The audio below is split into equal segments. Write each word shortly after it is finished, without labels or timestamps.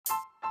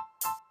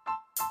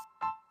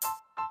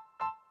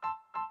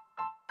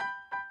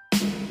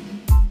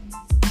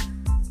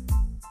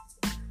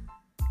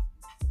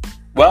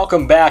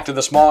Welcome back to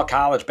the Small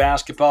College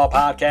Basketball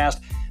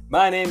Podcast.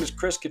 My name is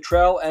Chris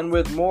Cottrell, and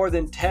with more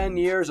than 10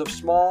 years of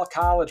small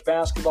college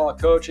basketball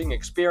coaching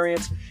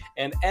experience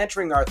and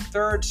entering our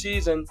third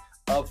season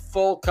of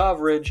full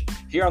coverage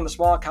here on the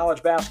Small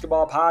College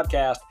Basketball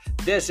Podcast,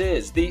 this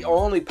is the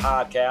only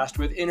podcast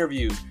with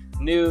interviews,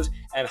 news,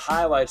 and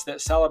highlights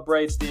that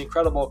celebrates the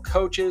incredible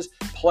coaches,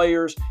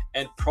 players,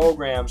 and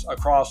programs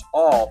across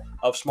all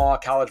of small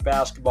college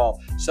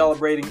basketball,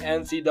 celebrating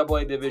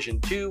NCAA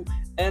Division II,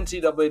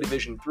 NCAA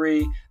Division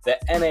III, the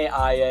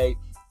NAIA,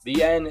 the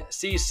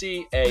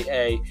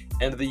NCCAA,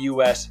 and the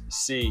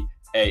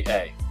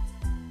USCAA.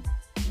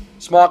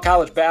 Small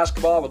College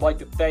Basketball would like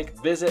to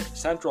thank Visit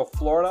Central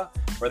Florida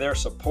for their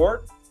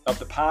support of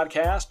the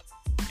podcast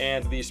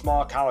and the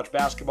Small College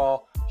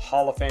Basketball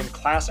Hall of Fame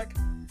Classic.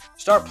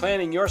 Start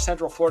planning your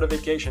Central Florida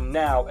vacation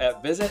now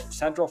at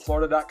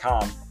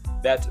visitcentralflorida.com.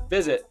 That's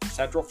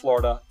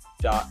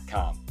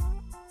visitcentralflorida.com.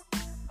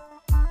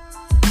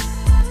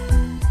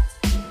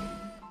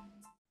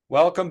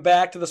 Welcome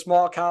back to the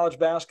Small College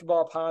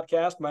Basketball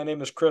Podcast. My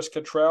name is Chris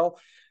Cottrell.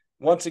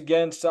 Once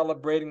again,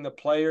 celebrating the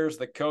players,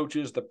 the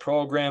coaches, the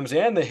programs,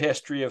 and the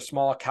history of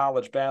small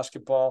college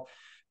basketball.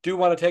 Do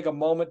want to take a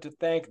moment to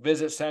thank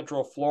Visit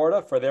Central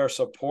Florida for their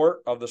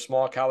support of the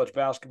Small College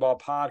Basketball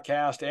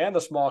Podcast and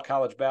the Small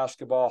College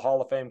Basketball Hall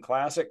of Fame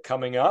Classic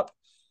coming up.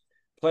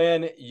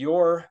 Plan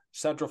your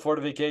Central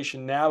Florida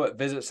vacation now at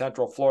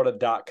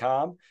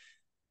visitcentralflorida.com.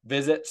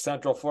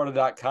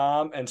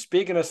 visitcentralflorida.com. And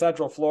speaking of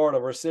Central Florida,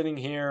 we're sitting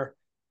here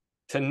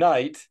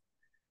tonight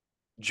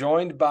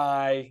joined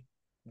by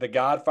the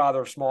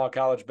godfather of small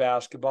college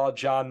basketball,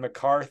 John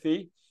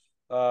McCarthy,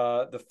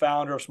 the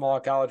founder of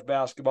small college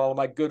basketball,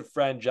 my good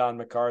friend, John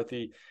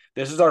McCarthy.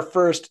 This is our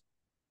first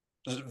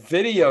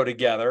video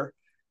together.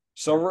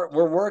 So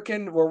we're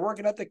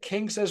working at the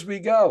kinks as we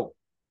go.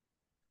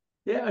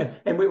 Yeah,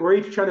 and we're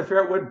each trying to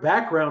figure out what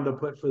background to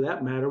put for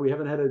that matter. We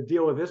haven't had to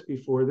deal with this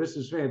before. This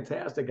is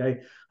fantastic.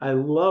 I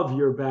love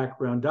your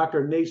background.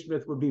 Dr.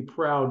 Naismith would be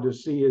proud to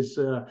see his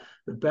the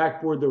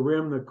backboard, the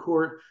rim, the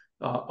court,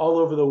 all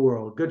over the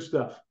world. Good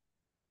stuff.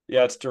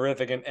 Yeah, it's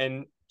terrific.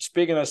 And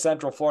speaking of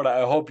Central Florida,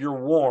 I hope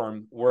you're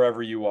warm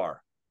wherever you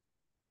are.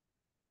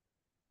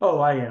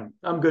 Oh, I am.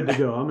 I'm good to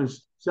go. I'm in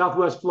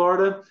Southwest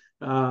Florida.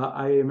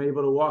 I am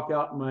able to walk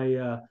out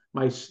my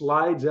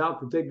slides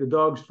out to take the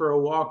dogs for a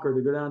walk or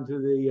to go down to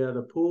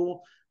the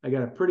pool. I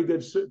got a pretty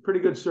good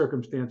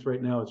circumstance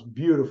right now. It's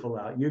beautiful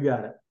out. You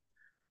got it.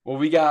 Well,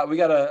 we got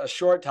a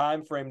short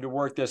time frame to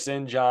work this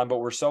in, John, but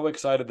we're so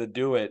excited to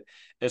do it,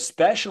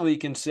 especially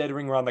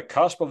considering we're on the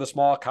cusp of the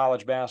small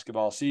college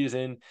basketball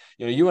season.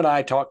 You know, you and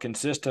I talk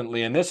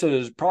consistently, and this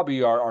is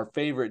probably our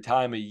favorite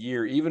time of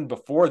year, even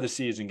before the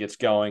season gets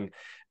going.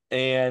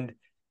 And,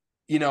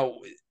 you know,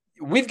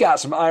 we've got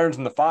some irons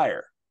in the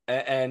fire,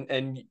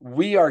 and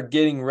we are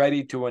getting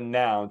ready to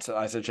announce,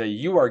 I should say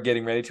you are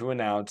getting ready to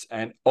announce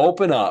and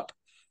open up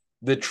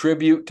the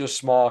tribute to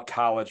small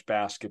college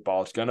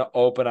basketball. It's going to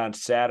open on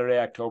Saturday,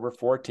 October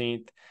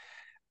 14th.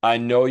 I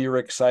know you're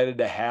excited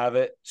to have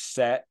it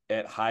set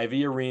at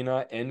Hy-Vee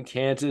Arena in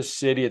Kansas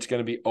City. It's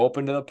going to be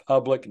open to the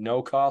public,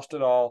 no cost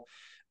at all.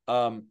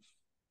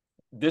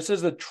 This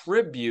is a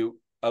tribute,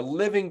 a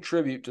living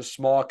tribute to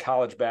small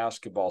college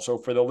basketball. So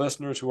for the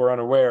listeners who are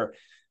unaware,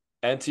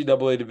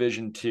 NCAA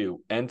Division II,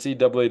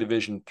 NCAA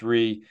Division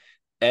III,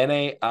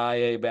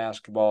 NAIA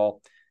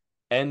basketball,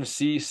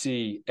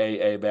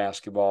 NCCAA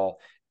basketball,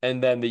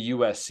 and then the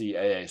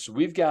USCAA. So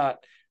we've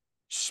got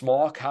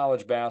small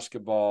college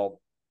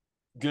basketball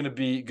going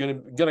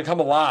to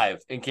come alive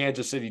in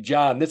Kansas City.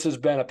 John, this has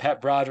been a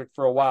pet project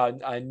for a while.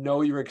 I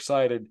know you're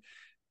excited.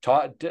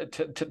 Talk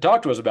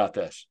to us about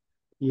this.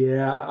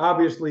 Yeah,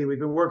 obviously we've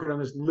been working on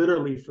this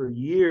literally for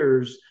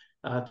years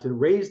to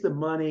raise the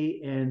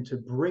money and to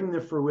bring the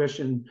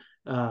fruition,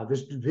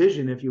 this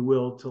vision, if you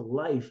will, to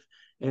life.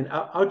 And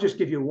I'll just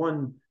give you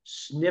one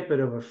snippet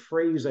of a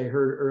phrase I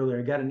heard earlier.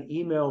 I got an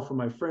email from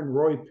my friend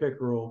Roy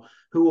Pickerel,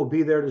 who will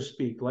be there to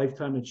speak.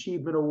 Lifetime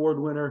Achievement Award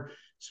winner,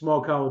 small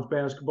college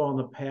basketball in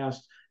the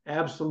past,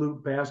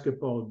 absolute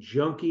basketball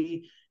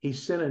junkie. He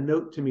sent a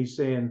note to me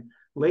saying,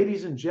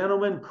 "Ladies and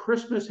gentlemen,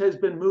 Christmas has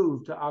been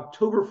moved to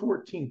October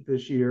 14th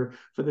this year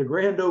for the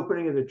grand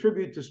opening of the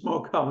tribute to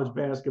small college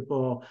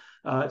basketball.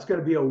 It's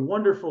going to be a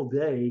wonderful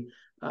day."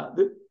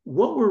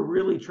 What we're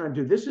really trying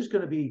to do, this is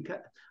going to be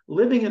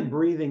living and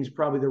breathing is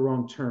probably the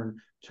wrong term,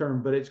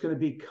 but it's going to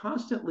be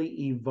constantly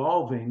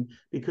evolving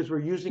because we're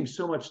using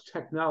so much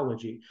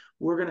technology.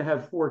 We're going to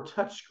have 4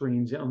 touch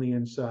screens on the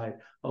inside,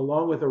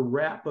 along with a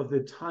wrap of the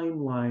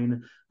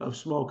timeline of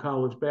small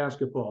college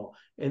basketball.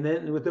 And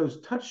then with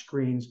those touch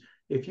screens,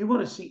 if you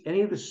want to see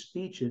any of the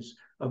speeches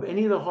of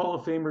any of the Hall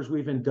of Famers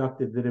we've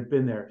inducted that have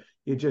been there,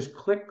 you just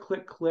click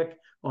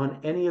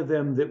on any of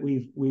them that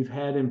we've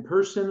had in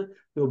person.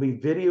 There'll be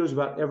videos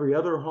about every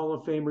other Hall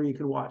of Famer you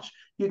can watch.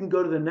 You can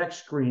go to the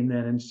next screen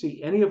then and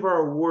see any of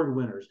our award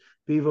winners.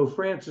 Bevo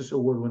Francis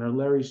Award winner,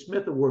 Larry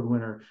Smith Award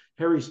winner,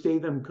 Harry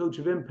Statham Coach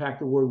of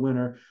Impact Award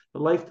winner, the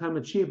Lifetime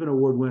Achievement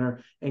Award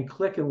winner, and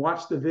click and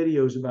watch the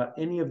videos about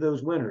any of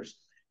those winners.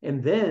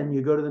 And then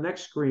you go to the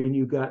next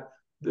screen,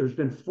 there's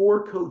been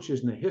 4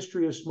 coaches in the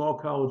history of small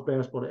college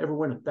basketball to ever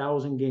win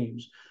 1,000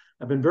 games.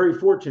 I've been very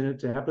fortunate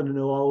to happen to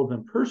know all of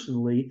them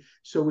personally.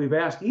 So we've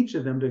asked each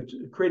of them to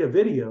create a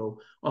video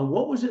on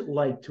what was it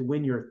like to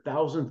win your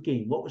 1,000th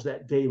game? What was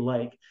that day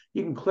like?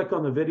 You can click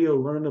on the video,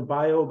 learn the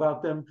bio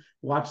about them,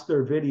 watch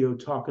their video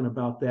talking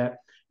about that.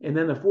 And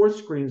then the 4th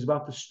screen is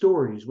about the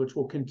stories, which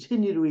will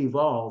continue to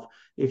evolve.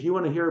 If you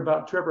want to hear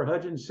about Trevor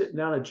Hudgens sitting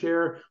down a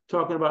chair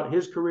talking about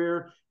his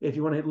career, if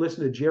you want to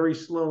listen to Jerry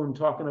Sloan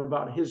talking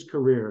about his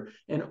career,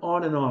 and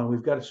on,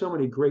 we've got so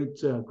many great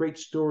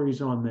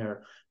stories on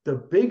there. The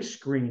big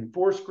screen,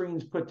 4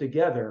 screens put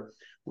together,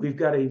 we've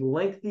got a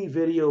lengthy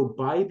video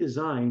by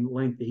design,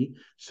 lengthy.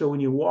 So when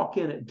you walk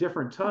in at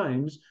different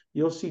times,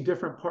 you'll see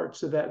different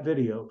parts of that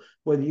video.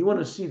 Whether you want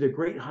to see the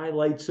great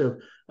highlights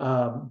of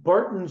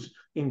Barton's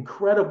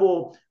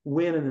incredible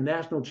win in the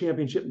national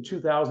championship in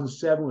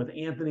 2007 with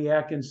Anthony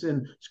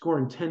Atkinson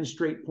scoring 10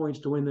 straight points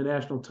to win the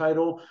national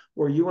title,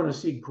 or you want to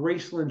see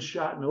Graceland's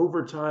shot in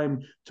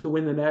overtime to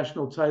win the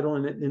national title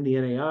in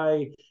the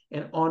NAI,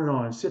 and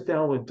on. Sit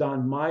down with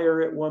Don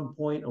Meyer at one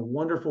point, a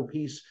wonderful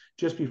piece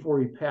just before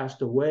he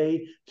passed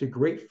away, to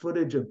great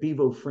footage of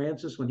Bevo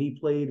Francis when he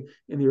played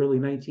in the early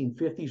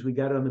 1950s. We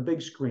got it on the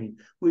big screen.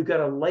 We've got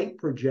a light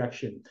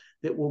projection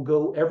that will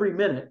go every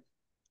minute.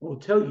 We'll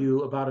tell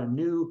you about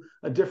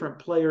a different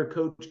player,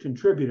 coach,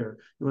 contributor.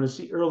 You want to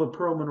see Earl of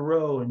Pearl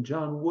Monroe and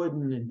John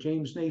Wooden and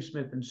James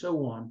Naismith and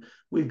so on.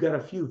 We've got a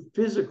few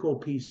physical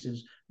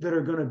pieces that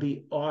are going to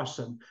be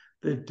awesome.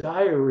 The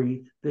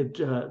diary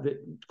that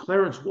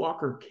Clarence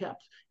Walker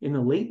kept in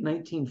the late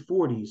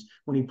 1940s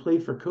when he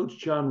played for Coach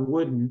John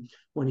Wooden,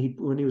 when he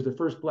was the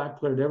first Black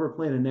player to ever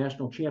play in a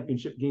national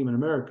championship game in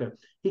America.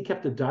 He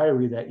kept a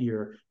diary that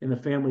year, and the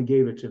family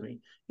gave it to me.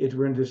 We're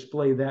going to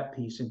display that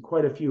piece and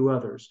quite a few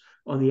others.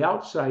 On the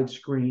outside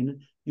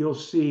screen, you'll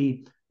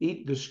see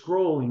the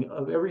scrolling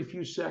of every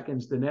few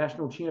seconds the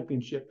national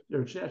championship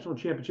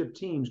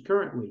teams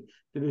currently,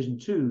 Division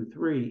 2,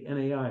 3,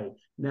 NAI,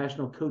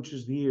 National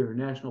Coaches of the Year,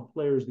 National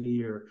Players of the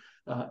Year,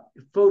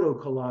 photo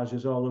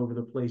collages all over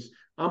the place.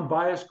 I'm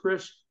biased,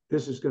 Chris.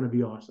 This is going to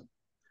be awesome.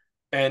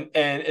 And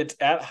it's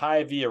at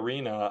Hy-Vee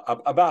Arena.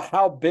 About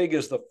how big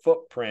is the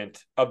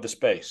footprint of the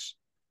space?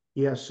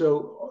 Yeah,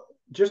 so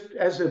just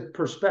as a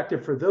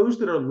perspective, for those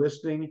that are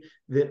listening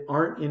that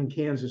aren't in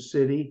Kansas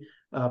City,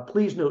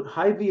 please note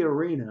Hy-Vee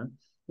Arena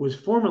was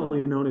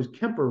formerly known as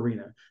Kemper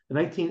Arena. The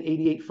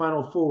 1988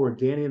 Final Four,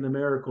 Danny and the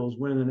Miracles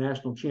winning the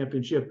national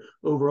championship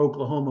over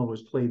Oklahoma,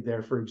 was played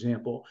there, for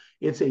example.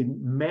 It's a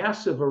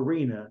massive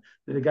arena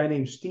that a guy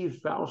named Steve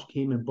Fausch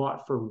came and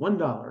bought for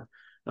 $1.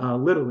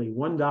 Literally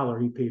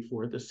 $1 he paid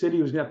for it. The city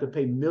was going to have to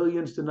pay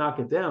millions to knock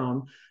it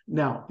down.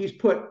 Now, he's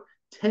put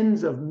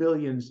tens of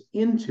millions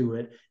into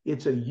it.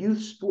 It's a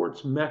youth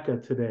sports mecca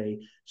today.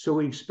 So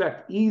we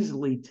expect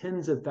easily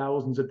tens of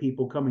thousands of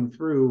people coming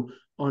through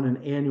on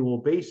an annual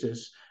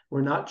basis.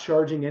 We're not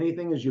charging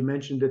anything, as you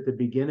mentioned at the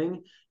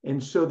beginning.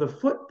 And so the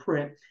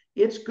footprint,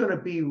 it's going to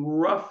be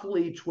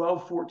roughly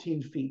 12,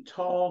 14 feet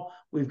tall.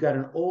 We've got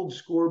an old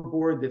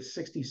scoreboard that's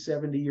 60,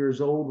 70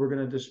 years old. We're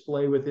going to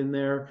display within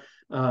there.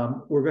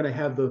 We're going to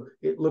have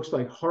it looks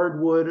like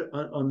hardwood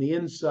on the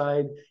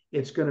inside.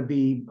 It's going to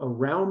be a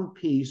round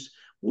piece.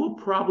 We'll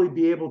probably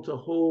be able to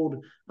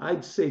hold,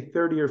 I'd say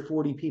 30 or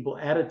 40 people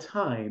at a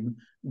time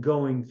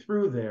going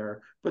through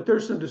there. But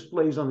there's some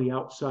displays on the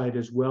outside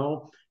as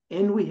well.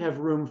 And we have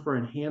room for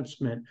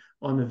enhancement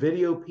on the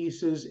video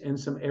pieces and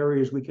some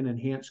areas we can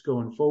enhance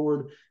going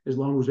forward, as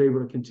long as we're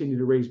able to continue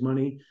to raise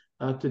money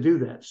to do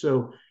that.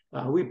 So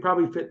we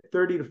probably fit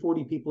 30 to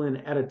 40 people in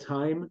at a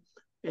time.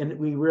 And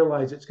we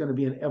realize it's going to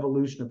be an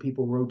evolution of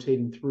people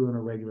rotating through on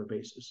a regular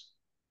basis.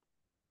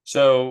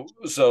 So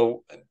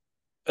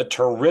a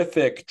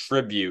terrific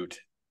tribute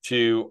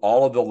to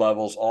all of the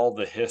levels, all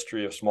the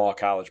history of small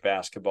college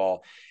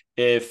basketball.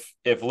 If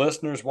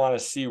listeners want to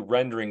see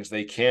renderings,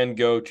 they can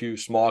go to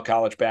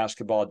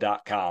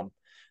smallcollegebasketball.com.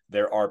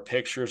 There are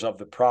pictures of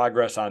the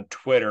progress on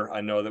Twitter.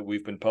 I know that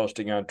we've been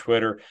posting on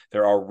Twitter.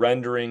 There are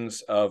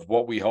renderings of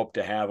what we hope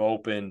to have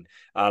open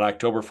on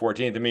October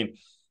 14th. I mean,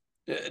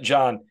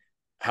 John,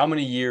 how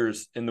many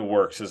years in the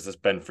works has this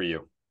been for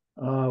you?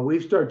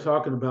 We've started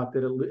talking about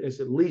that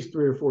at least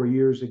 3 or 4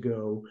 years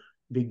ago,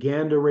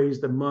 began to raise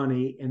the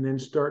money and then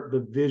start the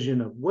vision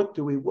of what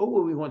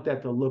would we want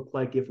that to look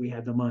like if we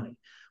had the money?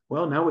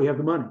 Well, now we have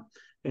the money.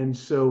 And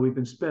so we've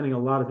been spending a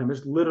lot of time.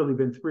 It's literally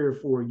been 3 or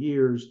 4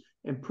 years,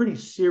 and pretty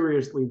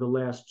seriously the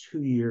last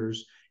 2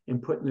 years in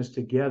putting this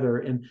together.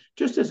 And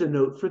just as a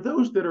note, for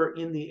those that are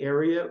in the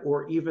area,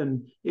 or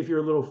even if you're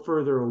a little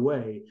further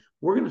away,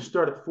 we're going to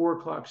start at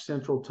 4:00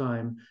 Central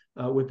Time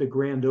with the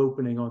grand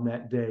opening on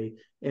that day.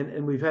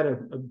 And we've had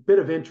a bit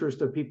of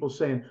interest of people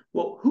saying,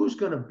 well, who's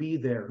going to be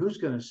there? Who's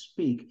going to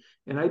speak?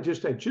 And I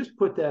just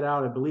put that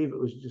out. I believe it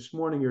was this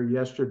morning or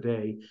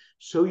yesterday.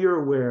 So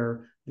you're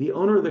aware, The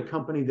owner of the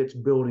company that's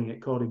building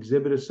it, called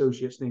Exhibit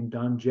Associates, named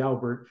Don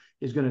Jalbert,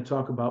 is going to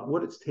talk about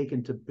what it's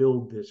taken to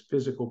build this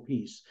physical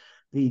piece.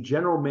 The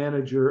general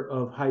manager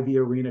of Hy-Vee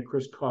Arena,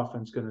 Chris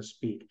Coffin, is going to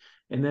speak.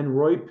 And then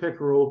Roy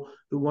Pickerel,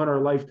 who won our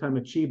Lifetime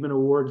Achievement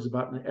Award, is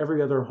about in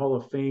every other Hall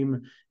of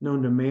Fame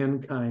known to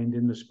mankind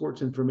in the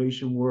sports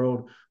information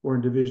world or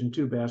in Division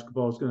II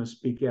basketball, is going to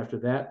speak after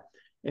that.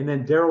 And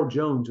then Daryl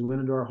Jones, who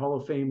went into our Hall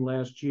of Fame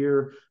last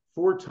year,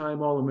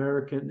 four-time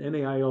All-American,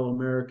 NAI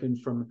All-American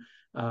from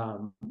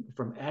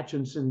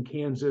Atchison,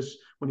 Kansas,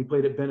 when he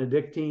played at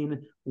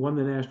Benedictine, won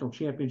the national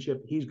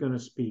championship. He's going to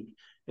speak.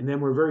 And then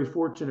we're very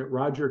fortunate.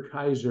 Roger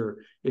Kaiser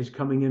is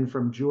coming in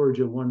from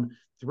Georgia, won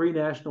 3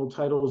 national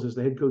titles as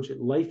the head coach at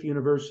Life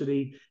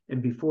University.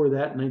 And before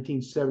that, in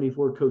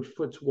 1974, coached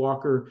Foots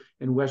Walker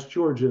in West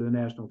Georgia, the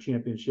national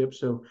championship.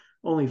 So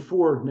only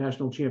 4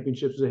 national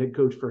championships as a head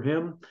coach for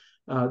him.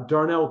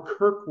 Darnell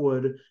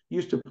Kirkwood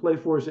used to play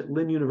for us at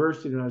Lynn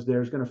University when I was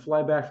there. He's going to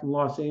fly back from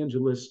Los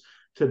Angeles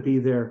to be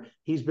there.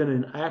 He's been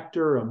an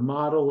actor, a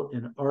model,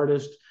 an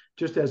artist.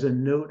 Just as a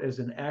note, as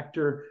an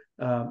actor,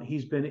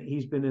 he's been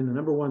in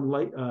the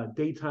 #1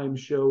 daytime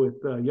show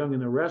with Young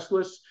and the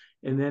Restless,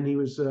 and then he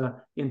was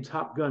in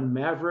Top Gun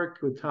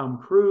Maverick with Tom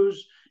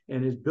Cruise,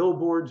 and his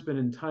billboard's been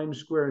in Times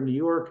Square in New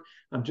York.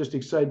 I'm just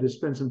excited to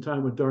spend some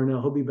time with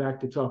Darnell. He'll be back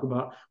to talk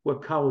about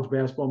what college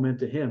basketball meant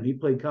to him. He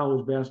played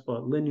college basketball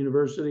at Lynn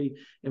University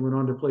and went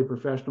on to play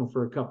professional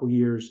for a couple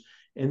years.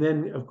 And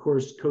then, of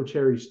course, Coach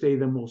Harry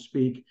Statham will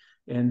speak.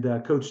 And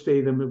Coach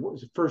Statham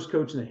was the first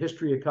coach in the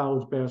history of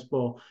college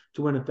basketball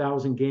to win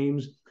 1,000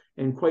 games.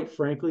 And quite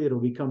frankly, it'll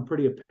become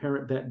pretty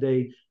apparent that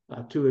day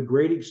to a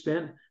great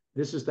extent.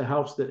 This is the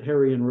house that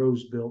Harry and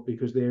Rose built,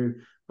 because they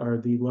are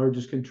the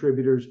largest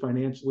contributors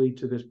financially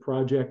to this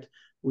project.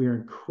 We are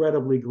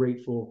incredibly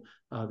grateful.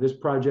 This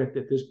project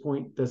at this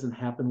point doesn't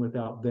happen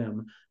without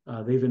them.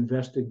 They've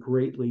invested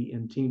greatly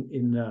in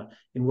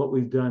what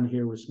we've done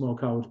here with small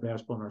college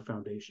basketball and our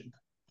foundation.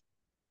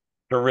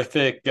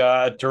 Terrific,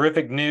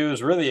 terrific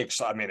news. Really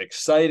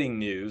exciting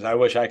news. I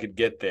wish I could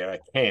get there. I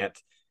can't.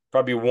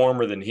 Probably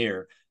warmer than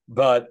here,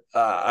 but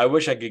I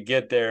wish I could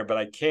get there, but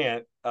I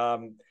can't.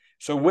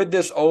 So with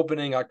this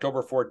opening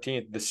October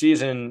 14th, the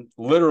season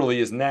literally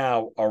is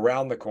now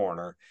around the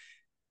corner.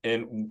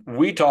 And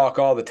we talk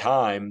all the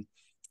time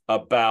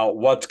about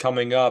what's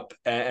coming up,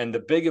 and the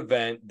big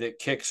event that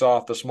kicks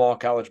off the small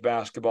college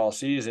basketball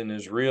season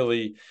is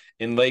really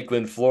in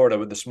Lakeland, Florida,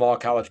 with the Small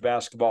College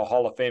Basketball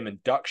Hall of Fame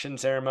induction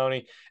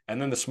ceremony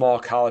and then the Small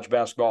College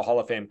Basketball Hall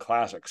of Fame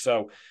Classic.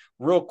 So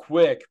real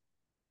quick,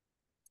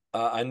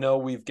 I know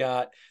we've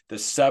got the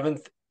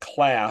 7th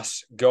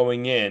class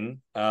going in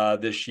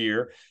this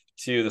year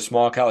to the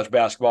Small College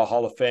Basketball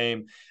Hall of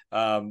Fame.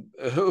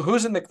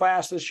 Who's in the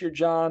class this year,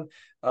 John?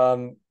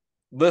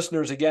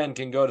 Listeners, again,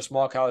 can go to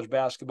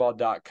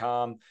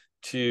smallcollegebasketball.com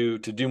to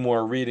do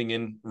more reading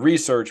and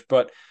research.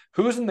 But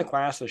who's in the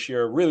class this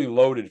year? A really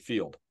loaded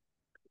field.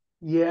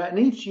 Yeah, and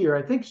each year,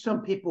 I think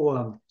some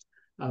people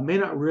may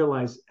not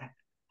realize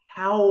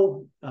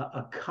how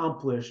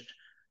accomplished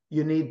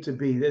you need to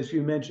be. As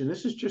you mentioned,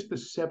 this is just the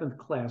 7th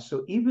class.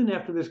 So even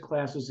after this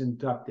class is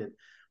inducted,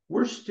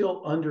 we're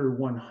still under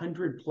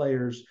 100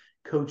 players,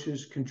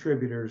 coaches,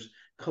 contributors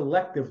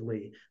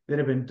collectively that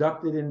have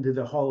inducted into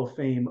the Hall of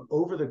Fame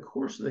over the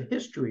course of the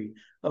history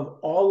of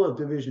all of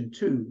Division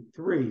II,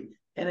 III,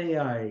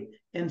 NAI,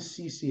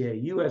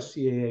 NCCA,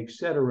 USCAA, et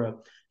cetera.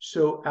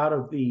 So out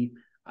of the,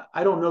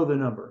 I don't know the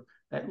number,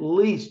 at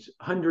least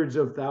hundreds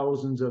of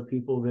thousands of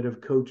people that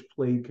have coached,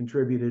 played,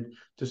 contributed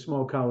to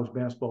small college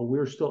basketball,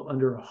 we're still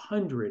under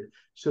 100.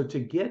 So to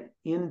get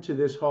into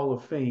this Hall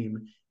of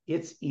Fame,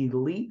 it's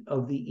elite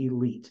of the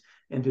elite.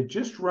 And to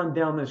just run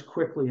down this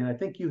quickly, and I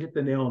think you hit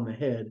the nail on the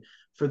head,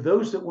 for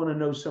those that want to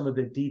know some of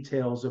the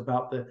details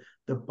about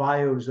the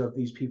bios of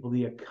these people,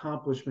 the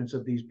accomplishments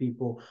of these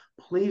people,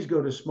 please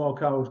go to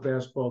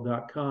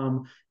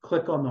smallcollegebasketball.com,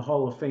 click on the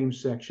Hall of Fame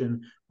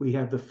section. We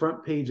have the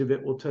front page of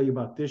it will tell you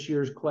about this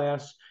year's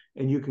class,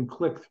 and you can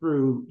click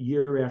through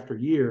year after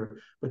year.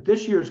 But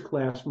this year's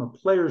class, from a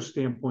player's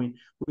standpoint,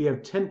 we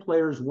have 10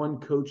 players, 1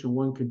 coach, and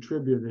 1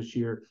 contributor this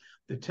year.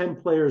 The 10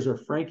 players are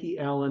Frankie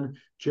Allen,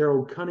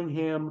 Gerald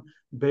Cunningham,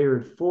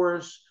 Bayard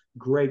Forrest,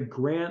 Greg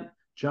Grant,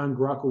 John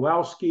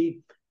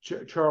Grokowski,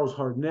 Charles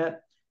Hardnett,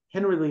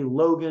 Henry Lee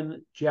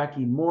Logan,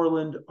 Jackie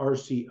Moreland,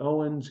 R.C.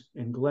 Owens,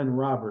 and Glenn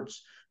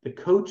Roberts. The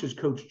coach is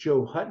Coach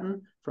Joe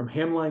Hutton from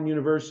Hamline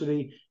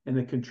University, and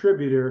the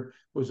contributor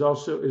is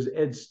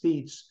Ed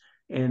Steets.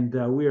 And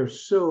we are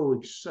so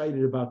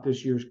excited about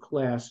this year's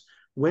class.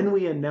 When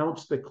we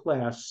announced the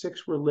class,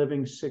 6 were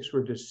living, 6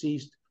 were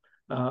deceased.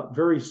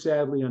 Very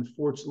sadly,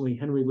 unfortunately,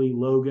 Henry Lee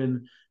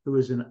Logan, who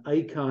is an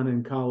icon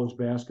in college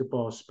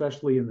basketball,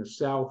 especially in the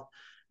South,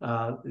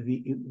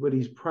 what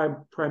he's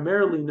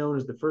primarily known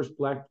as the first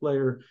Black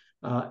player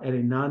at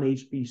a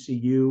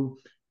non-HBCU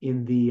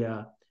in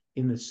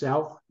the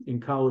South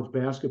in college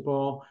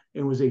basketball,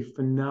 and was a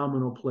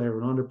phenomenal player,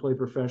 went on to play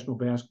professional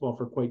basketball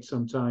for quite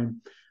some time.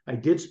 I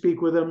did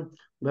speak with him,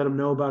 let him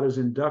know about his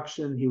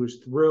induction. He was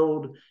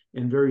thrilled,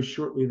 and very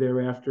shortly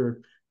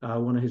thereafter,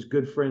 One of his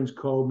good friends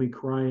called me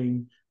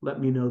crying, let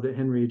me know that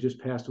Henry had just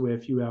passed away a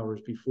few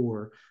hours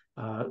before.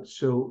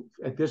 So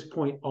at this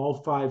point,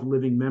 all 5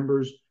 living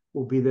members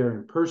will be there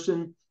in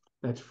person.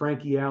 That's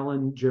Frankie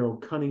Allen,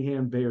 Gerald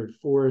Cunningham, Bayard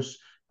Forrest,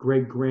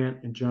 Greg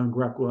Grant, and John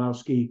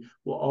Grokwolowski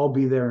will all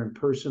be there in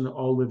person,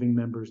 all living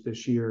members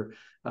this year.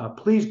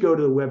 Please go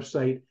to the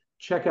website,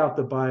 check out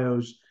the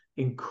bios.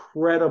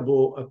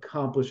 Incredible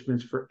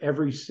accomplishments for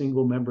every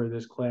single member of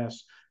this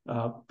class.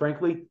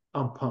 Frankly,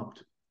 I'm pumped.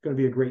 It's going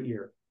to be a great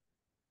year.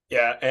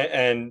 Yeah,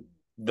 and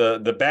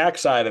the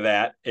backside of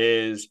that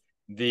is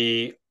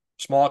the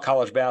Small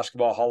College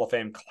Basketball Hall of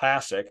Fame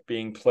Classic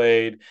being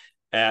played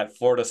at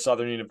Florida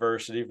Southern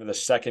University for the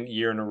 2nd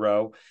year in a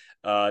row,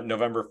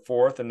 November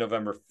 4th and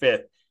November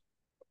 5th.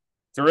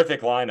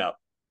 Terrific lineup.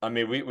 I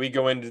mean, we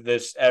go into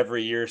this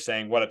every year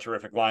saying, what a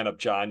terrific lineup,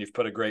 John. You've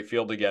put a great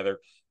field together.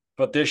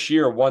 But this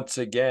year, once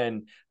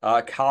again,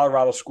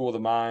 Colorado School of the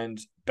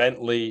Mines,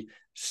 Bentley,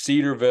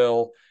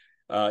 Cedarville,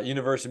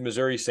 University of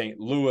Missouri, St.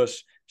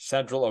 Louis,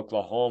 Central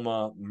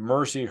Oklahoma,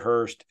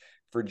 Mercyhurst,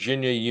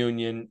 Virginia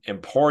Union,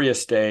 Emporia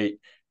State,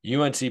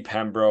 UNC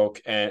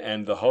Pembroke,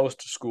 and the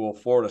host school,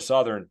 Florida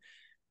Southern.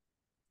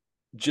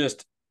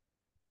 Just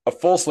a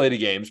full slate of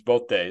games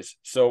both days.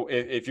 So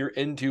if you're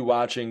into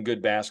watching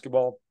good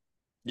basketball,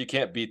 you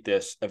can't beat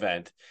this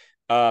event.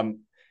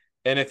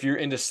 And if you're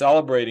into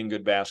celebrating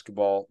good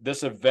basketball,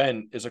 this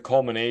event is a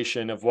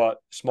culmination of what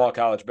small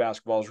college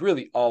basketball is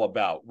really all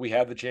about. We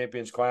have the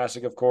Champions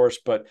Classic, of course,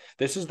 but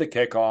this is the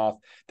kickoff.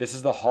 This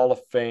is the Hall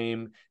of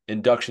Fame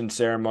induction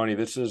ceremony.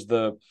 This is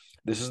the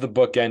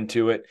bookend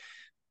to it.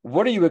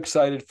 What are you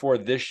excited for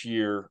this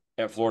year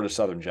at Florida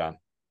Southern, John?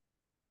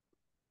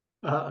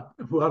 Well,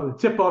 to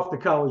tip off the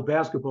college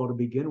basketball to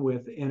begin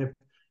with, and if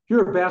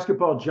you're a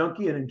basketball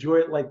junkie and enjoy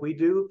it like we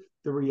do,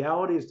 the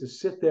reality is to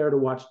sit there to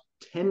watch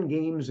 10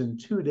 games in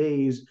 2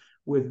 days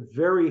with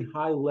very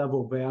high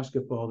level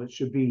basketball that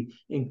should be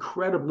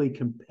incredibly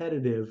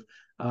competitive.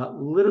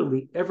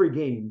 Literally every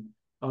game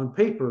on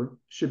paper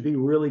should be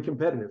really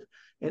competitive.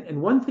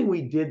 And one thing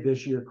we did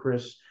this year,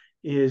 Chris,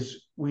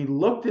 is we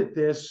looked at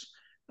this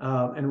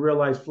and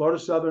realized Florida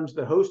Southern's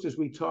the host, as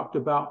we talked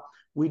about.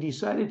 We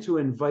decided to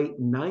invite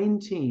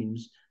 9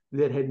 teams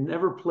that had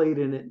never played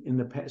in it in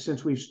the past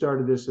since we've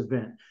started this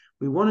event.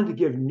 We wanted to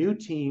give new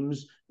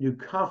teams, new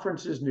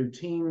conferences, new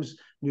teams,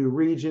 new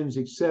regions,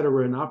 et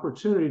cetera, an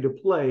opportunity to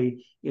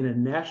play in a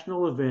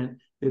national event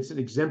that's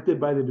exempted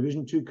by the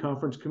Division II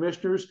Conference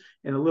Commissioners.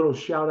 And a little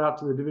shout out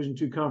to the Division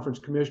II Conference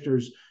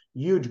Commissioners.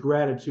 Huge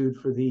gratitude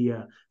for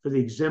the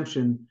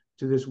exemption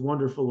to this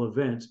wonderful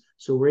event.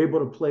 So we're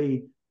able to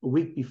play a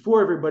week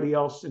before everybody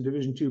else in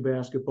Division II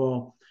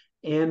basketball.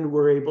 And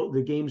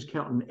the games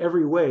count in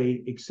every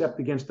way except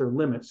against their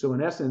limits. So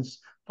in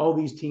essence, all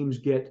these teams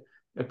get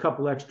a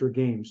couple extra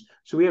games.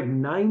 So we have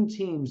 9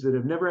 teams that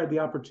have never had the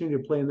opportunity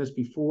to play in this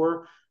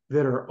before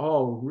that are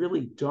all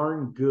really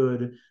darn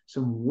good,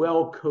 some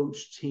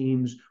well-coached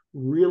teams,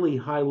 really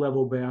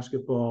high-level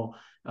basketball.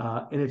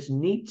 And it's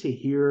neat to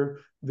hear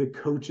the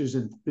coaches'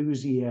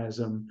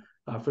 enthusiasm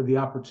for the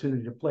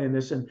opportunity to play in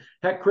this. And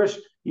heck, Chris,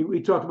 we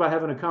talked about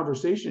having a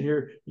conversation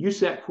here. You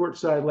sat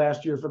courtside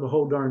last year for the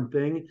whole darn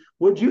thing.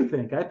 What'd you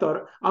think? I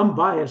thought, I'm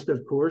biased,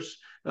 of course,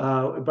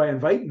 by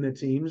inviting the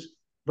teams,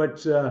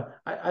 but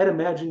I'd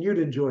imagine you'd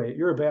enjoy it.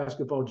 You're a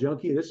basketball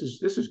junkie. This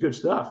is good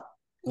stuff.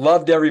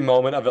 Loved every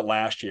moment of it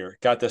last year.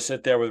 Got to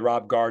sit there with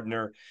Rob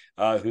Gardner,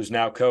 who's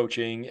now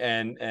coaching,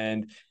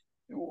 and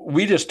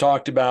we just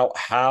talked about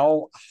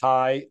how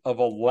high of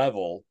a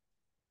level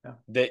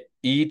that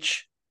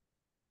each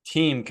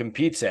team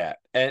competes at,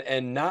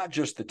 and not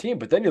just the team,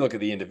 but then you look at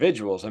the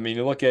individuals. I mean,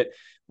 you look at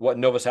what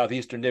Nova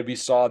Southeastern did. We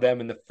saw them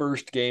in the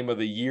first game of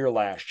the year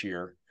last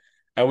year,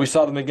 and we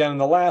saw them again in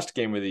the last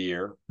game of the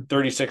year,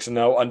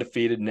 36-0,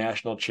 undefeated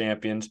national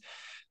champions.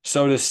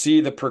 So to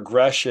see the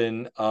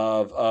progression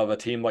of a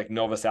team like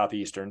Nova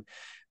Southeastern,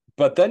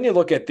 but then you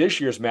look at this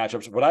year's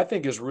matchups. What I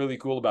think is really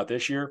cool about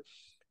this year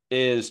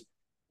is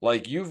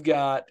like you've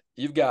got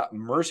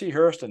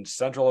Mercyhurst and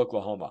Central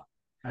Oklahoma.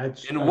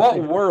 In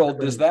what world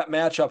does that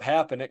matchup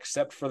happen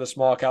except for the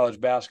Small College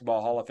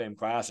Basketball Hall of Fame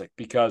Classic?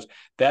 Because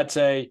that's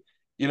a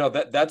Final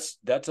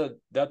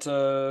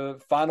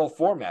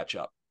Four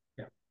matchup.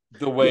 Yeah.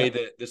 The way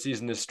that the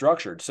season is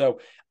structured. So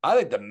I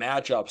think the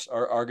matchups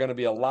are going to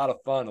be a lot of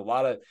fun. A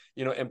lot of,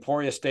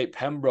 Emporia State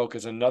Pembroke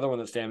is another one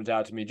that stands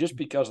out to me just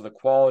because of the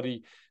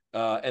quality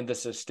and the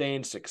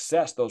sustained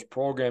success those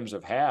programs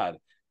have had,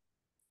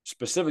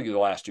 specifically the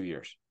last 2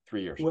 years.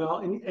 3 years. Well,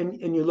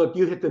 and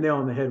you hit the nail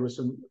on the head with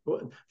some.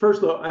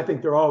 First, though, I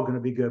think they're all going to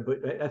be good,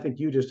 but I think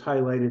you just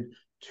highlighted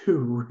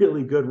 2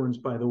 really good ones,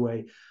 by the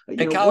way.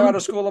 And Colorado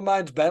School of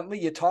Mines, Bentley,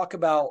 you talk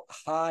about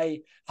high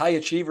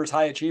achievers.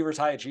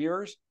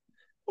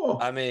 Oh.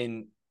 I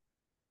mean,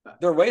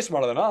 they're way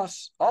smarter than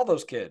us, all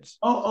those kids.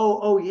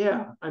 Oh,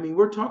 yeah. I mean,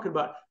 we're talking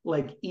about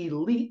like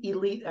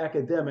elite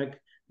academic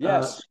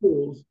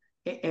schools,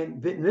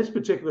 and in this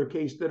particular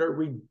case, that are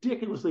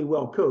ridiculously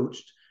well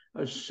coached.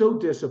 Are so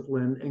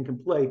disciplined and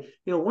can play.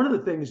 One of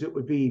the things that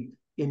would be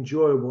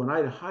enjoyable, and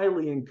I'd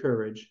highly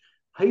encourage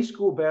high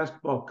school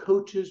basketball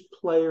coaches,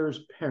 players,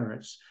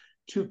 parents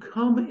to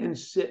come and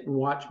sit and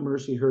watch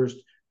Mercyhurst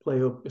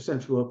play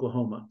Central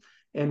Oklahoma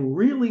and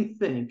really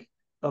think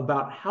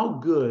about how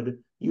good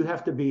you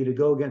have to be to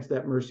go against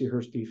that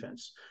Mercyhurst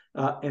defense,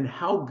 and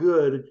how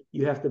good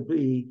you have to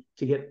be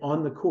to get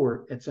on the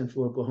court at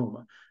Central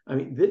Oklahoma. I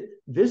mean,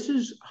 this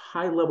is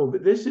high level,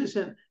 but this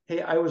isn't,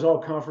 hey, I was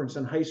all conference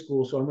in high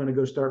school, so I'm going to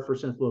go start for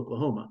Central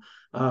Oklahoma,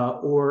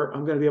 or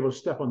I'm going to be able to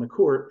step on the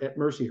court at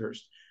Mercyhurst.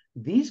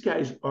 These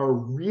guys are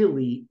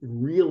really,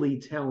 really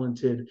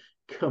talented,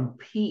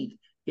 compete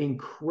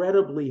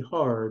incredibly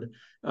hard.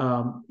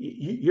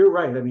 You're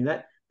right. I mean,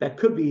 that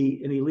could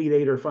be an Elite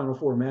Eight or Final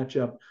Four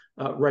matchup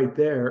right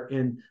there.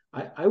 And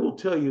I will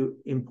tell you,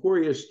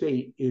 Emporia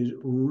State is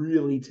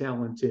really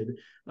talented.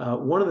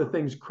 One of the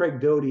things Craig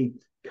Doty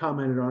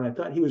commented on, I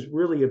thought he was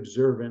really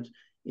observant.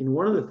 And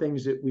one of the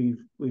things that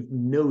we've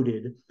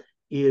noted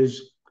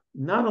is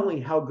not only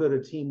how good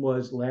a team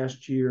was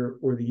last year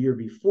or the year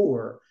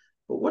before,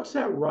 but what's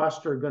that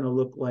roster going to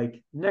look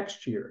like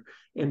next year?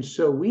 And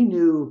so we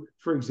knew,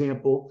 for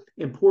example,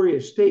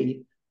 Emporia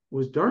State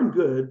was darn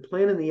good,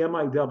 playing in the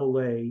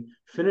MIAA,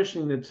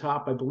 finishing the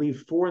top, I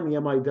believe, 4 in the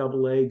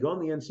MIAA, going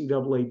to the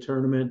NCAA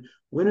tournament,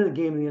 winning a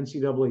game in the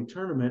NCAA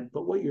tournament.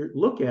 But what you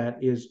look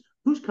at is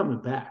who's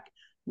coming back.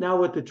 Now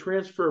with the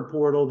transfer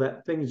portal,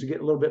 that things get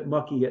a little bit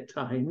mucky at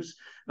times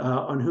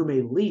on who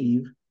may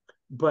leave.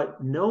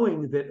 But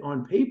knowing that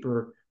on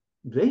paper,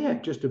 they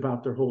had just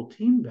about their whole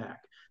team back.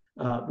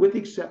 With the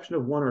exception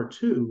of 1 or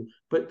 2,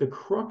 but the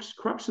crux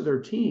of their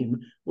team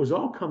was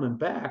all coming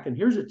back. And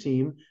here's a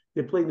team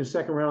that played in the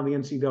second round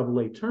of the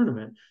NCAA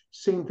tournament.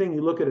 Same thing,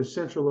 you look at a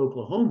Central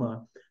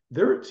Oklahoma,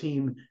 they're a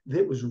team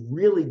that was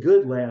really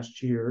good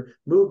last year,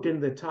 moved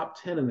into the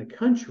top 10 in the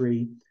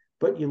country,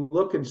 but you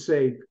look and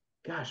say,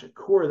 gosh, a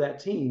core of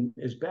that team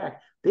is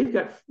back. They've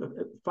got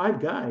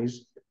 5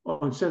 guys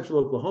on Central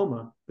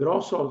Oklahoma that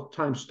all saw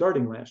time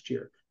starting last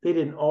year. They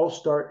didn't all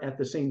start at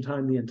the same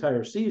time the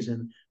entire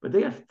season, but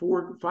they had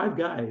 5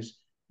 guys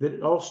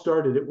that all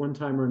started at one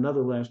time or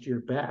another last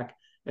year back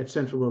at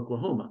Central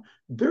Oklahoma.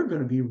 They're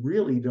going to be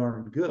really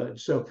darn good.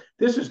 So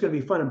this is going to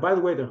be fun. And by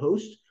the way, the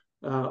host,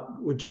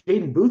 with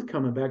Jaden Booth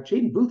coming back,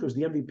 Jaden Booth was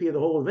the MVP of the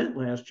whole event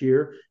last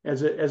year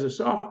as a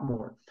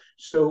sophomore.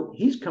 So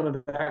he's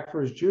coming back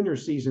for his junior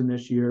season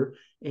this year.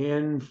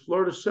 And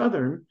Florida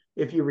Southern,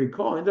 if you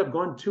recall, ended up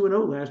going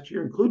 2-0 last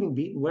year, including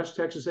beating West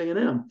Texas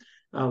A&M.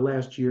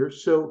 Last year.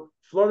 So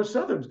Florida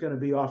Southern's going to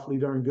be awfully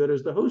darn good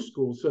as the host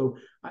school. So,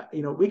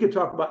 we could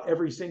talk about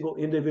every single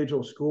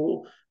individual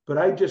school, but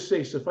I just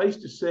say, suffice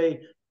to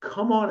say,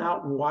 come on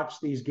out and watch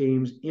these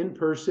games in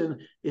person.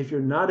 If you're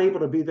not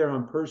able to be there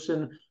in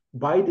person,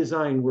 by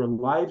design, we're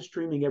live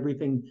streaming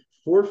everything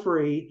for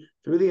free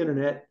through the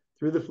internet,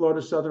 through the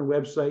Florida Southern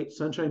website,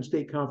 Sunshine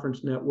State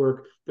Conference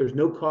Network. There's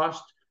no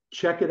cost.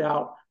 Check it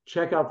out.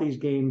 Check out these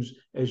games.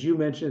 As you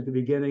mentioned at the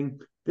beginning,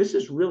 this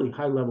is really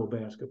high-level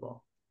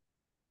basketball.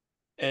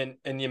 And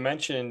you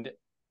mentioned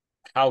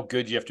how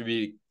good you have to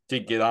be to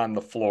get on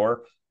the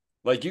floor.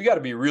 Like, you got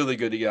to be really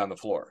good to get on the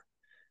floor.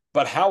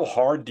 But how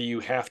hard do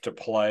you have to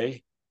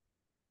play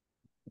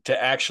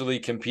to actually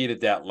compete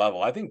at that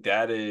level? I think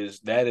that is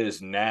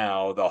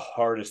now the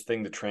hardest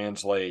thing to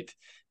translate,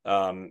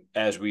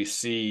 as we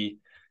see,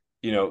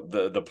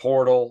 the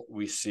portal,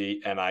 we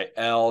see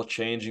NIL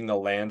changing the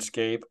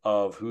landscape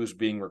of who's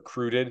being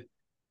recruited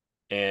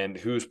and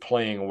who's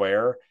playing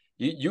where.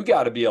 You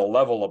got to be a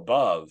level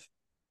above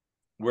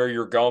where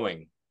you're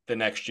going the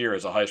next year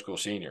as a high school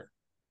senior,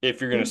 if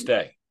you're going to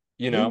stay.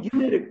 You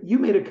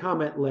made a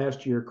comment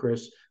last year,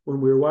 Chris, when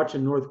we were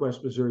watching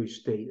Northwest Missouri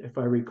State, if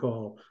I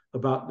recall,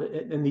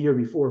 and the year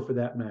before for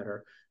that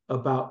matter,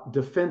 about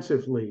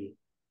defensively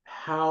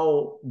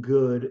how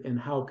good and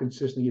how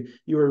consistent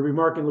you were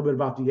remarking a little bit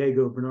about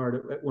Diego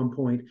Bernard at one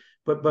point,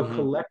 but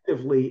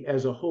collectively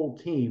as a whole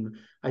team,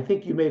 I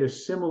think you made a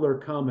similar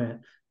comment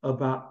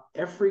about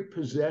every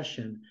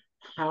possession,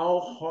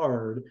 how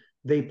hard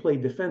they play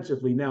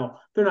defensively. Now,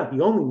 they're not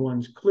the only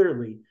ones,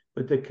 clearly,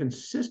 but the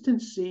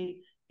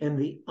consistency and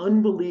the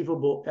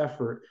unbelievable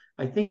effort.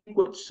 I think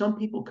what some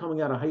people coming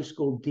out of high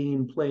school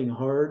deem playing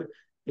hard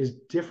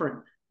is different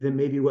than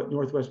maybe what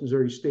Northwest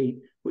Missouri State,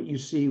 what you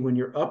see when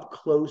you're up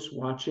close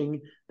watching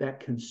that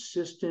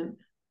consistent,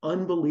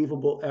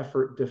 unbelievable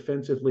effort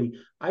defensively.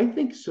 I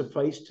think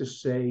suffice to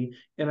say,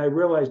 and I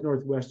realize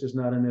Northwest is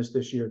not in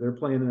this year. They're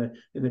playing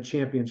in the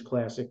Champions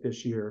Classic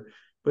this year.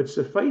 But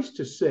suffice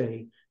to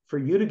say, for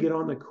you to get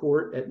on the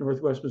court at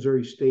Northwest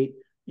Missouri State,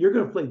 you're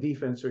going to play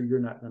defense or you're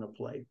not going to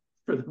play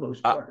for the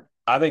most part.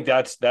 I think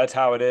that's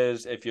how it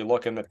is. If you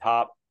look in the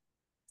top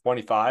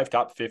 25,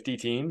 top 50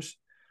 teams,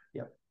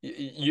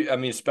 I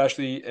mean,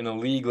 especially in a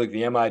league like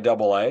the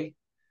MIAA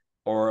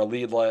or a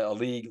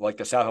league like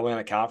the South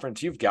Atlantic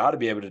Conference, you've got to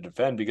be able to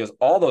defend because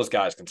all those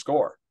guys can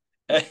score.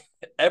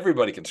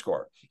 Everybody can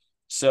score.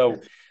 So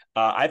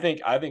I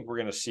think we're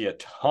going to see a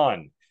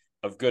ton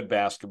of good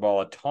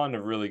basketball, a ton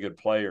of really good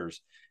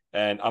players.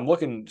 And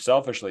I'm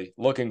selfishly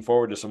looking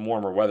forward to some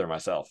warmer weather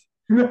myself.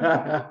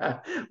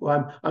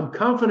 Well, I'm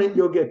confident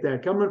you'll get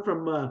that. Coming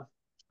from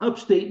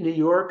upstate New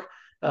York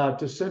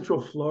to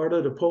Central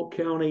Florida to Polk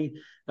County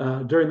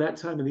during that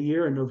time of the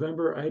year in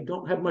November, I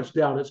don't have much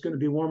doubt it's going to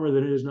be warmer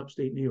than it is in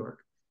upstate New York.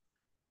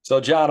 So,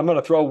 John, I'm going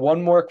to throw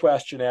one more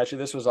question at you.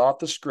 This was off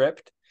the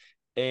script,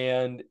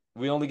 and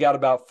we only got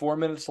about 4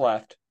 minutes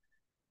left.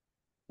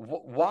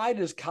 Why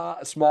does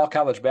small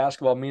college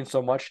basketball mean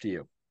so much to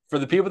you? For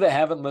the people that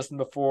haven't listened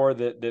before,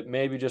 that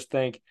maybe just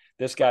think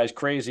this guy's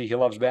crazy, he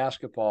loves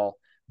basketball,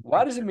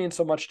 why does it mean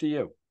so much to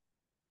you?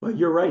 Well,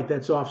 you're right.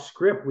 That's off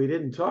script. We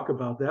didn't talk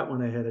about that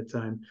one ahead of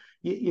time.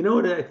 You know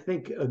what I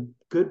think a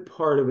good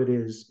part of it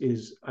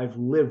is I've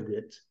lived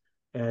it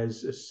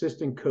as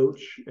assistant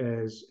coach,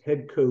 as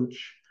head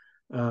coach,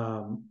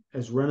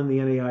 as running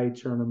the NAI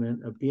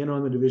tournament, of being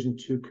on the Division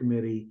II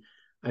committee.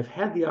 I've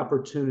had the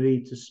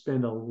opportunity to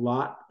spend a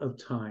lot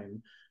of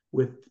time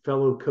with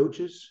fellow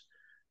coaches,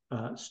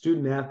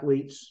 student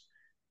athletes,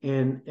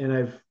 and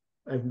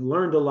I've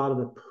learned a lot of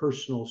the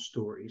personal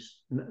stories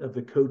of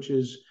the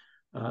coaches,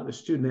 the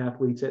student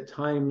athletes. At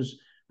times,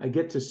 I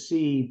get to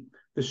see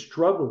the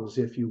struggles,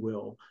 if you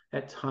will,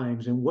 at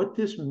times, and what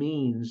this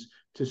means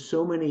to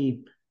so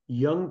many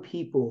young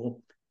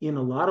people in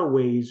a lot of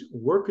ways,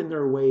 working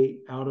their way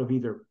out of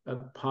either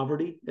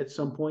poverty at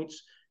some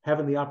points,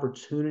 having the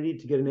opportunity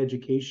to get an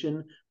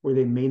education where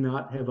they may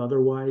not have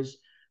otherwise.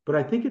 But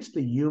I think it's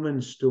the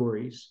human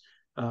stories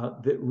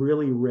that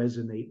really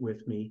resonate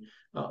with me,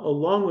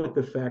 along with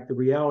the fact, the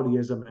reality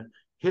is I'm a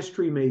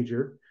history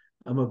major,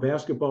 I'm a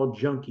basketball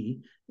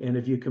junkie, and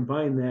if you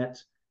combine that,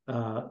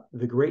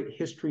 the great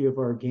history of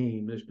our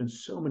game, there's been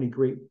so many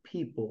great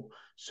people,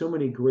 so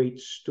many great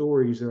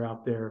stories that are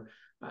out there.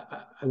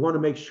 I want to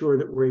make sure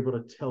that we're able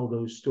to tell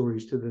those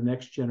stories to the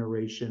next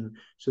generation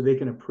so they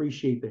can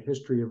appreciate the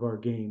history of our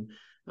game.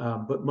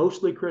 But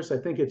mostly, Chris, I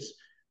think it's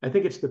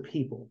the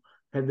people.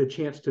 Had the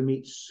chance to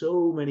meet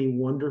so many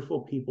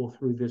wonderful people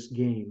through this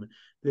game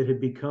that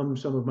have become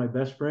some of my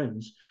best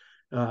friends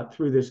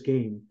through this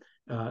game.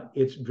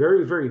 It's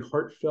very, very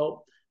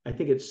heartfelt. I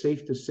think it's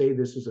safe to say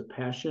this is a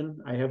passion.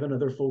 I have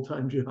another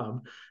full-time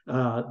job.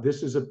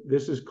 This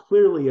is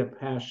clearly a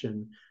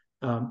passion.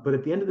 But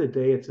at the end of the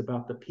day, it's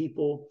about the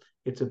people,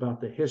 it's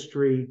about the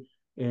history,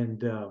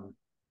 and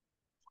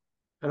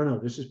I don't know.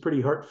 This is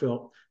pretty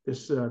heartfelt.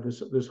 This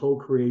whole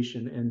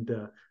creation,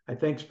 and I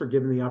thanks for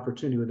giving the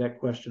opportunity with that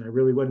question. I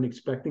really wasn't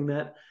expecting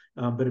that,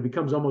 but it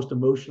becomes almost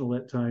emotional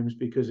at times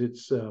because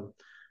it's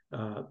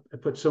I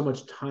put so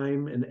much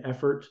time and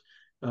effort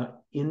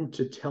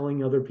into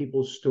telling other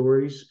people's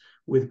stories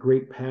with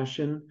great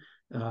passion.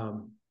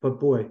 But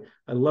boy,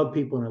 I love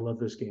people and I love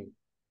this game.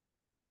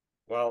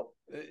 Well,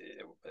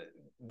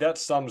 that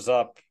sums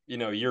up,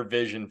 your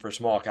vision for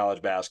small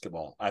college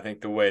basketball. I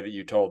think the way that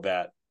you told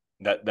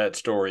that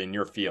story and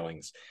your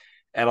feelings.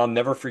 And I'll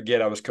never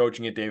forget, I was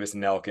coaching at Davis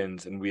and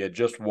Elkins, and we had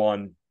just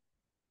won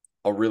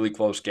a really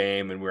close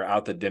game, and we were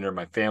out to dinner.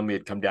 My family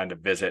had come down to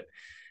visit,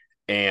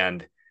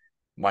 and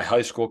my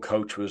high school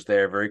coach was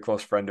there, a very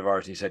close friend of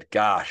ours. He said,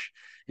 gosh,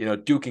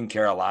 Duke and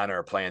Carolina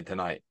are playing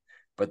tonight,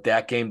 but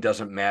that game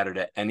doesn't matter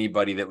to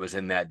anybody that was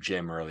in that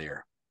gym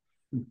earlier.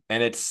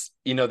 And it's,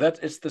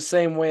 it's the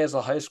same way as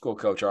a high school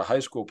coach, our high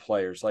school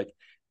players. Like,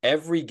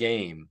 every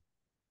game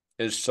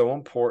is so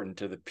important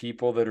to the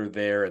people that are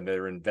there and that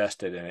are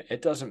invested in it.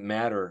 It doesn't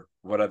matter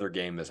what other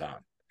game is on.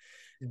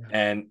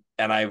 Yeah.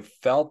 And I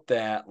felt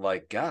that,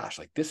 like, gosh,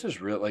 like, this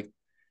is real, like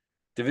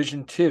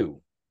Division II,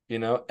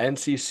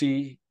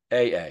 NCCAA,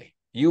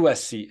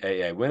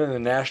 USCAA, winning the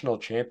national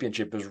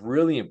championship is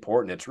really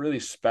important. It's really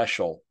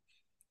special,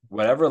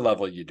 whatever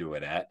level you do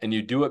it at, and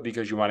you do it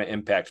because you want to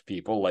impact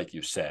people, like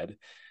you said.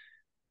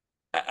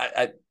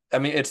 I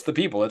mean, it's the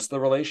people, it's the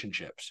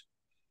relationships,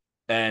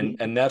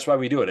 and that's why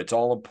we do it. It's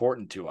all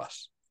important to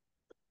us.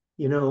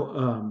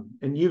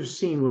 And you've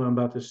seen what I'm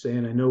about to say,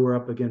 and I know we're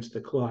up against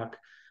the clock,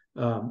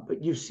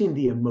 but you've seen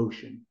the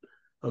emotion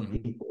of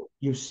people.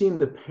 You've seen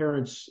the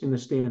parents in the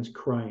stands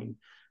crying.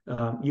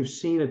 You've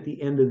seen at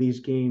the end of these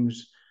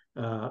games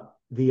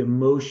the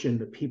emotion,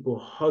 the people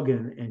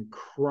hugging and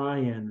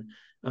crying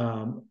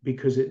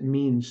because it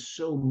means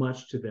so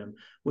much to them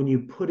when you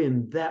put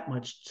in that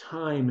much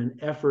time and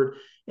effort.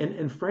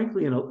 And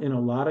frankly, in a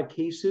lot of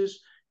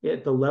cases,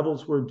 at the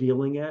levels we're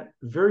dealing at,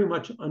 very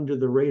much under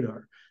the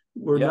radar.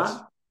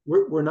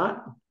 We're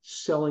not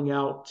selling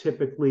out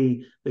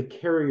typically the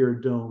Carrier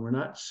Dome. We're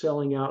not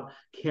selling out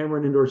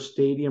Cameron Indoor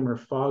Stadium or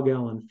Fog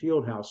Allen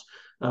Fieldhouse.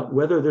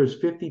 Whether there's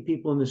 50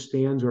 people in the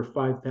stands or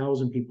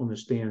 5,000 people in the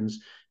stands,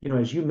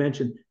 as you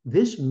mentioned,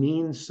 this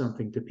means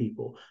something to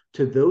people,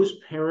 to those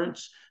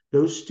parents,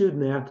 those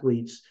student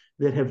athletes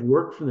that have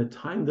worked from the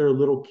time they're a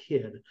little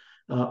kid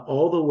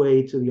all the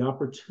way to the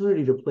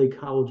opportunity to play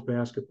college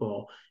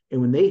basketball. And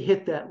when they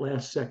hit that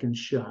last second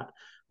shot,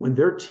 when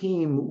their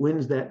team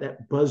wins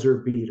that buzzer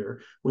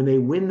beater, when they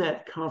win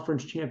that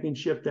conference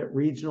championship, that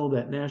regional,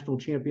 that national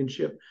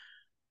championship,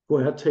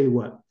 boy, I'll tell you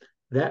what,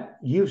 that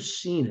you've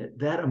seen it,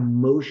 that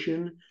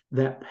emotion,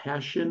 that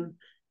passion.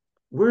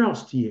 Where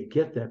else do you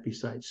get that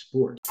besides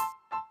sports?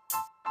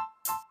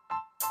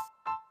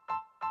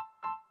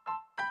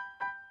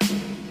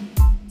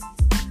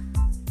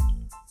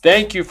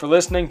 Thank you for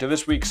listening to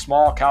this week's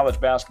Small College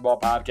Basketball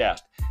Podcast.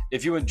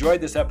 If you enjoyed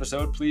this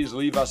episode, please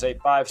leave us a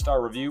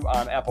 5-star review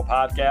on Apple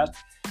Podcasts.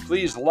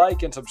 Please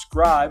like and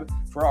subscribe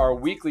for our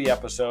weekly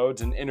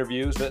episodes and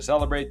interviews that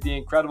celebrate the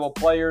incredible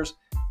players,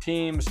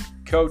 teams,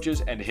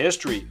 coaches, and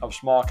history of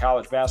small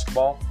college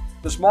basketball.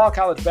 The Small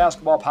College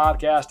Basketball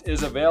Podcast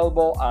is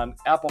available on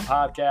Apple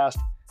Podcasts,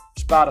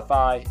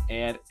 Spotify,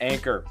 and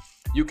Anchor.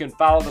 You can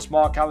follow the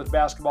Small College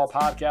Basketball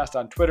Podcast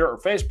on Twitter or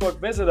Facebook.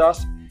 Visit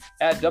us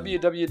at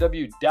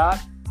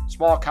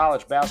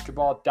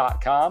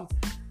www.smallcollegebasketball.com.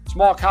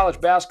 Small College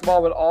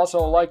Basketball would also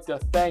like to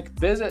thank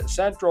Visit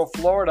Central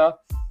Florida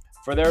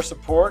for their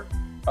support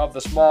of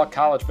the Small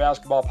College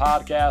Basketball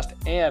Podcast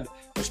and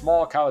the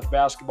Small College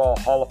Basketball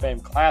Hall of Fame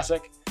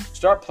Classic.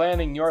 Start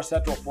planning your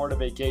Central Florida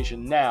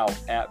vacation now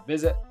at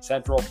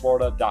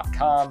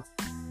visitcentralflorida.com.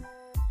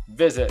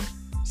 Visit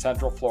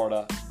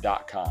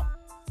centralflorida.com.